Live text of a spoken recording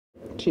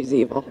She's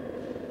evil.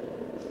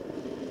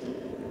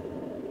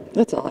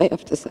 That's all I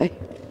have to say.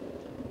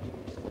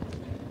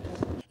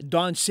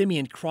 Don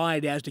Simeon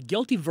cried as the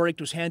guilty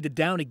verdict was handed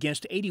down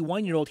against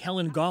 81-year-old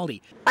Helen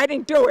Galli. I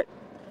didn't do it.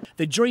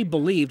 The jury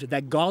believed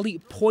that Galli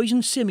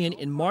poisoned Simeon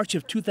in March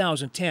of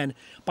 2010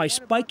 by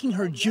spiking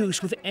her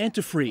juice with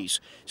antifreeze.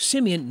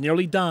 Simeon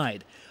nearly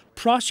died.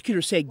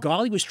 Prosecutors say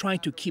Galli was trying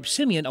to keep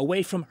Simeon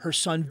away from her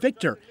son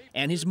Victor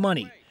and his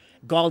money.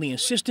 Galli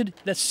insisted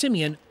that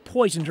Simeon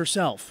poisoned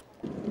herself.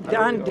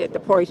 Don did the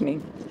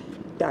poisoning.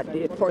 Don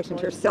did poisoned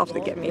herself to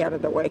get me out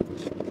of the way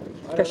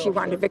because she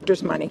wanted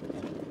Victor's money.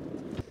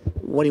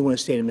 What do you want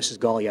to say to Mrs.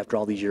 Galli after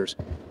all these years,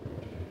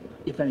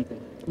 if anything?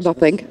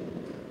 Nothing.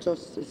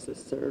 Justice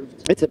is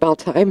served. It's about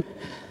time.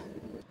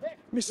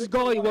 Mrs.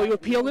 Galli, will you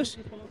appeal this?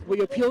 Will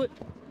you appeal it?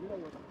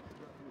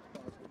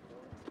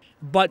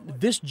 But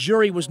this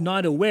jury was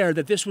not aware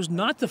that this was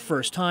not the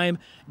first time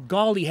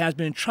Galli has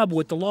been in trouble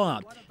with the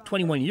law.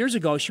 21 years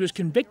ago, she was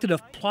convicted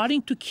of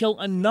plotting to kill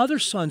another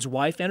son's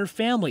wife and her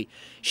family.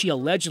 She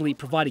allegedly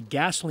provided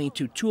gasoline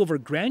to two of her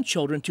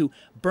grandchildren to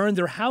burn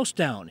their house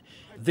down.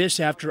 This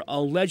after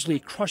allegedly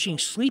crushing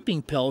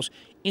sleeping pills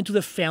into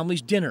the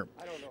family's dinner.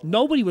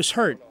 Nobody was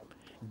hurt.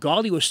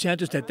 Galli was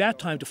sentenced at that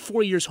time to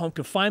 4 years home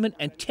confinement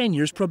and 10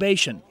 years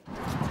probation.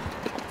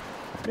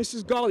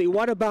 Mrs. Galli,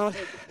 what about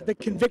the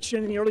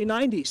conviction in the early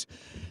 90s?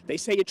 They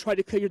say you tried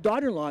to kill your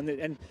daughter-in-law,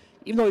 and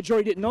even though the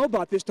jury didn't know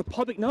about this, the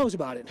public knows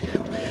about it.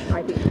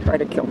 I didn't try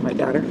to kill my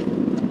daughter.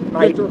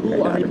 Who is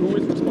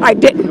responsible? I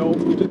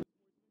didn't.